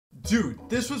Dude,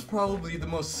 this was probably the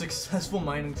most successful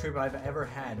mining trip I've ever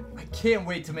had. I can't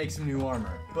wait to make some new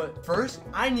armor. But first,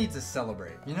 I need to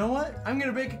celebrate. You know what? I'm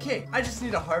gonna bake a cake. I just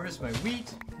need to harvest my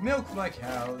wheat, milk my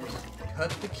cows, cut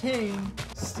the cane,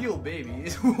 steal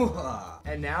babies,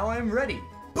 and now I'm ready.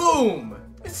 Boom!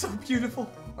 It's so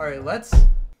beautiful. Alright, let's...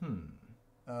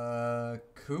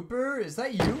 Cooper? Is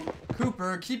that you?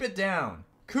 Cooper, keep it down.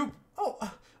 Oh,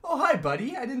 hi,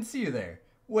 buddy. I didn't see you there.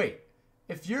 Wait,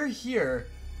 if you're here,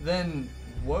 then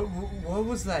what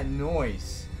was that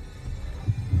noise?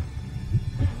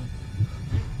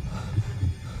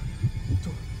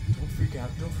 Don't freak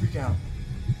out. Don't freak out.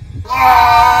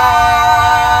 Ah!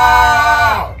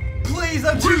 Please,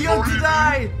 I'm too young to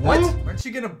die. What? Aren't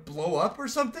you gonna blow up or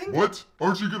something? What?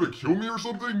 Aren't you gonna kill me or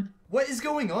something? What is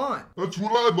going on? That's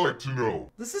what I'd like to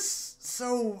know. This is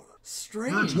so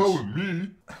strange. You're telling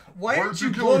me. Why aren't you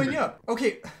blowing up?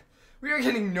 Okay, we are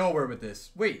getting nowhere with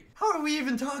this. Wait, how are we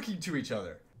even talking to each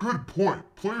other? Good point.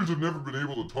 Players have never been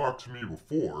able to talk to me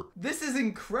before. This is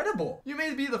incredible. You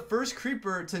may be the first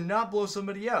creeper to not blow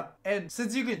somebody up. And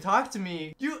since you can talk to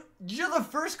me, you're the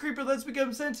first creeper that's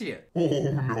become sentient.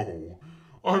 Oh no,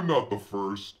 I'm not the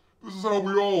first. This is how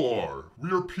we all are.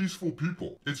 We are peaceful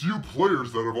people. It's you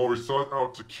players that have always sought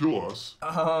out to kill us.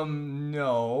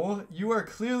 No. You are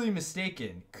clearly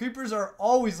mistaken. Creepers are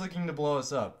always looking to blow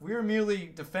us up. We are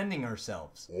merely defending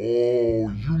ourselves.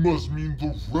 Oh, you must mean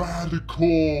the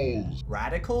radicals.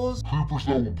 Radicals? Creepers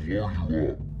that will blow you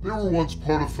up. They were once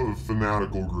part of a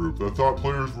fanatical group that thought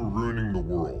players were ruining the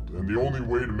world, and the only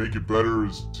way to make it better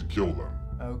is to kill them.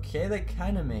 Okay, that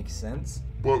kind of makes sense.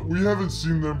 But we haven't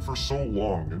seen them for so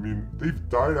long. I mean, they've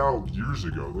died out years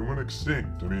ago. They went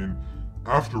extinct. I mean,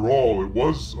 after all, it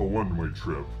was a one-way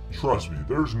trip. Trust me,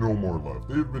 there's no more left.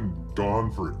 They've been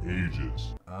gone for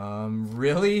ages.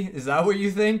 Really? Is that what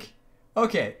you think?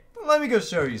 Okay, let me go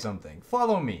show you something.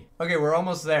 Follow me. Okay, we're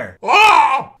almost there.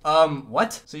 Ah!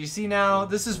 What? So you see now,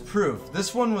 this is proof.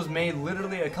 This one was made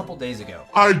literally a couple days ago.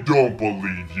 I don't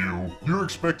believe you. You're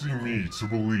expecting me to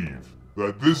believe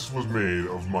that this was made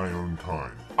of my own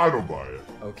kind. I don't buy it.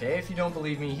 Okay, if you don't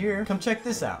believe me here, come check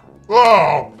this out.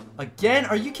 Oh! Again?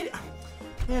 Are you kidding?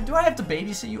 Man, do I have to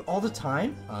babysit you all the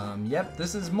time? Yep,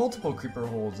 this is multiple creeper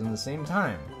holes in the same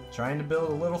time. Trying to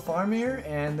build a little farm here,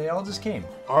 and they all just came.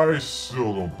 I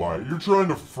still don't buy it. You're trying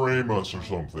to frame us or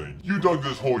something. You dug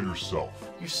this hole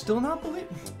yourself. You're still not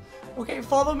believing? Okay,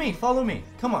 follow me, follow me.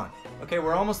 Come on. Okay,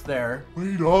 we're almost there.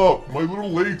 Wait up! My little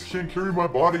legs can't carry my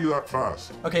body that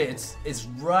fast. Okay, it's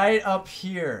right up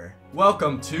here.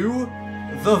 Welcome to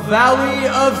the Valley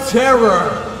of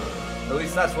Terror! At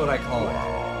least that's what I call it.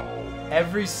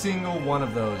 Every single one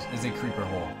of those is a creeper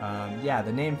hole. Yeah,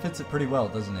 the name fits it pretty well,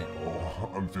 doesn't it?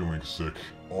 Oh, I'm feeling sick.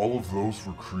 All of those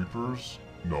for creepers?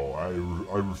 No, I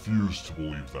refuse to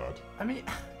believe that. I mean,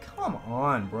 come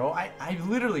on, bro. I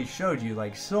literally showed you,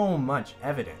 like, so much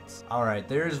evidence. Alright,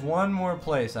 there's one more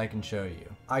place I can show you.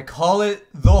 I call it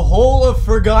the Hole of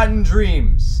Forgotten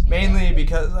Dreams. Mainly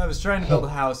because I was trying to build a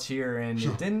house here and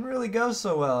it didn't really go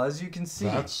so well, as you can see.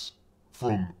 That's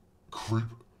from creep...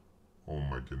 Oh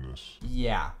my goodness.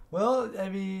 Yeah. Well, I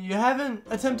mean, you haven't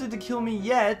attempted to kill me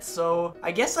yet, so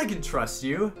I guess I can trust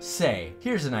you. Say,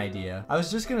 here's an idea. I was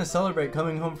just gonna celebrate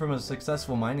coming home from a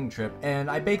successful mining trip,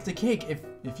 and I baked a cake.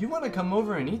 If you want to come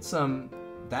over and eat some,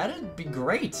 that'd be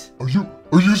great. Are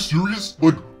you serious?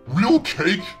 Like, real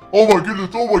cake? Oh my goodness,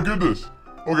 oh my goodness.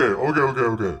 Okay.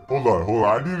 Hold on.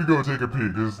 I need to go take a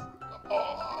peek, because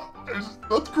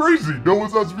that's crazy. No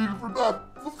one's asked me for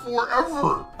that before,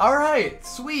 ever. Alright,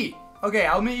 sweet. Okay,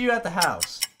 I'll meet you at the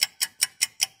house.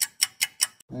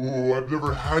 Ooh, I've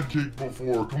never had cake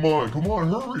before. Come on,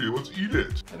 hurry, let's eat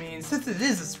it. I mean, since it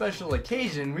is a special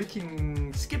occasion, we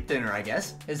can skip dinner, I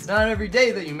guess. It's not every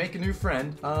day that you make a new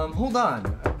friend. Hold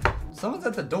on. Someone's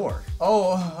at the door.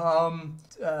 Oh,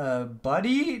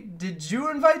 buddy? Did you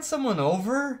invite someone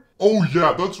over? Oh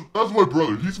yeah, that's my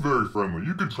brother. He's very friendly.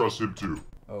 You can trust him too.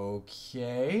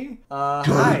 Okay.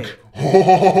 Hi.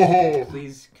 Oh.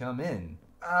 Please come in.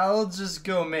 I'll just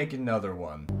go make another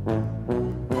one.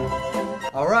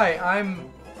 Alright,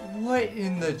 what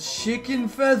in the chicken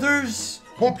feathers?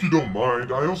 Hope you don't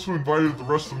mind. I also invited the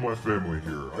rest of my family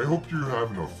here. I hope you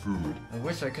have enough food. I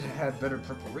wish I could have had better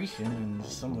preparation and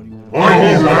somebody would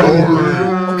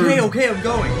have... Okay, I'm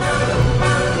going.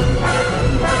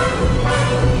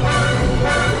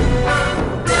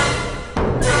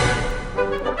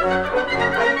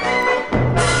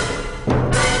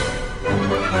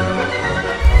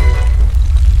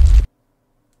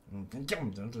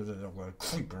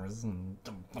 Creepers and...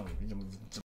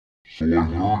 So I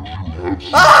heard you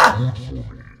have some food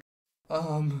for me.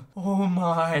 Oh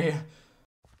my...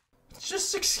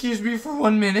 Just excuse me for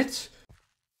 1 minute.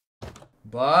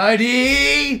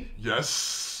 Buddy!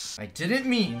 Yes? I didn't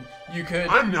mean you could...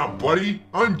 I'm not Buddy,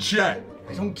 I'm Chet.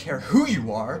 I don't care who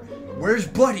you are. Where's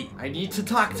Buddy? I need to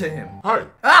talk to him. Hi.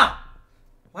 Ah!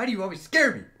 Why do you always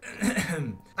scare me?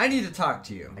 I need to talk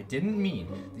to you. I didn't mean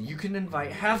that you can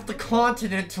invite half the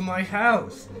continent to my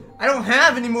house. I don't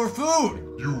have any more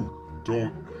food. You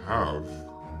don't have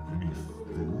any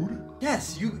food?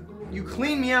 Yes, you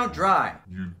cleaned me out dry.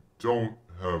 You don't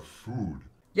have food.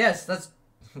 Yes, that's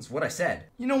what I said.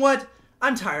 You know what?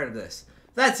 I'm tired of this.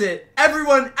 That's it.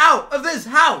 Everyone out of this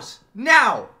house!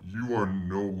 Now! You are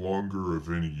no longer of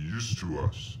any use to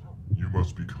us. You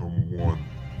must become one.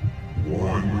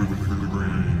 One with the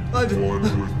green. One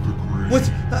with the green.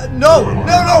 What? No!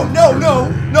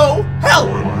 No! Help!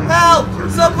 Help!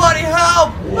 Somebody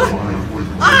help!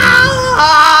 Ah!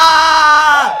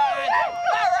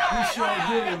 We sure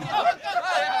did.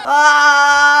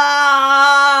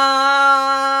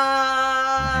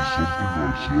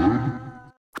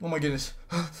 Oh my goodness.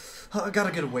 I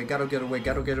gotta get away.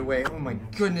 Oh my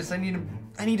goodness, I need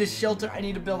a shelter. I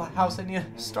need to build a house. I need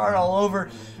to start all over.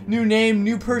 New name,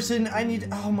 new person.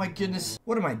 Oh my goodness.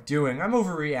 What am I doing? I'm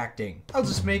overreacting. I'll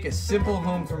just make a simple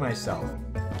home for myself.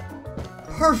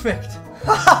 Perfect.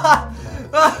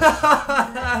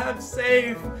 I'm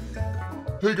safe.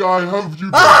 Hey guy, how have you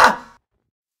been? Ah!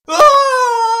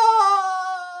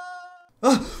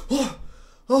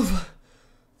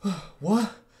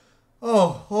 What?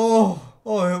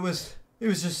 It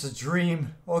was just a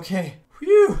dream. Okay.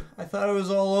 Phew, I thought it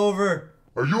was all over.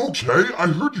 Are you okay? I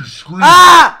heard you scream.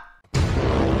 Ah!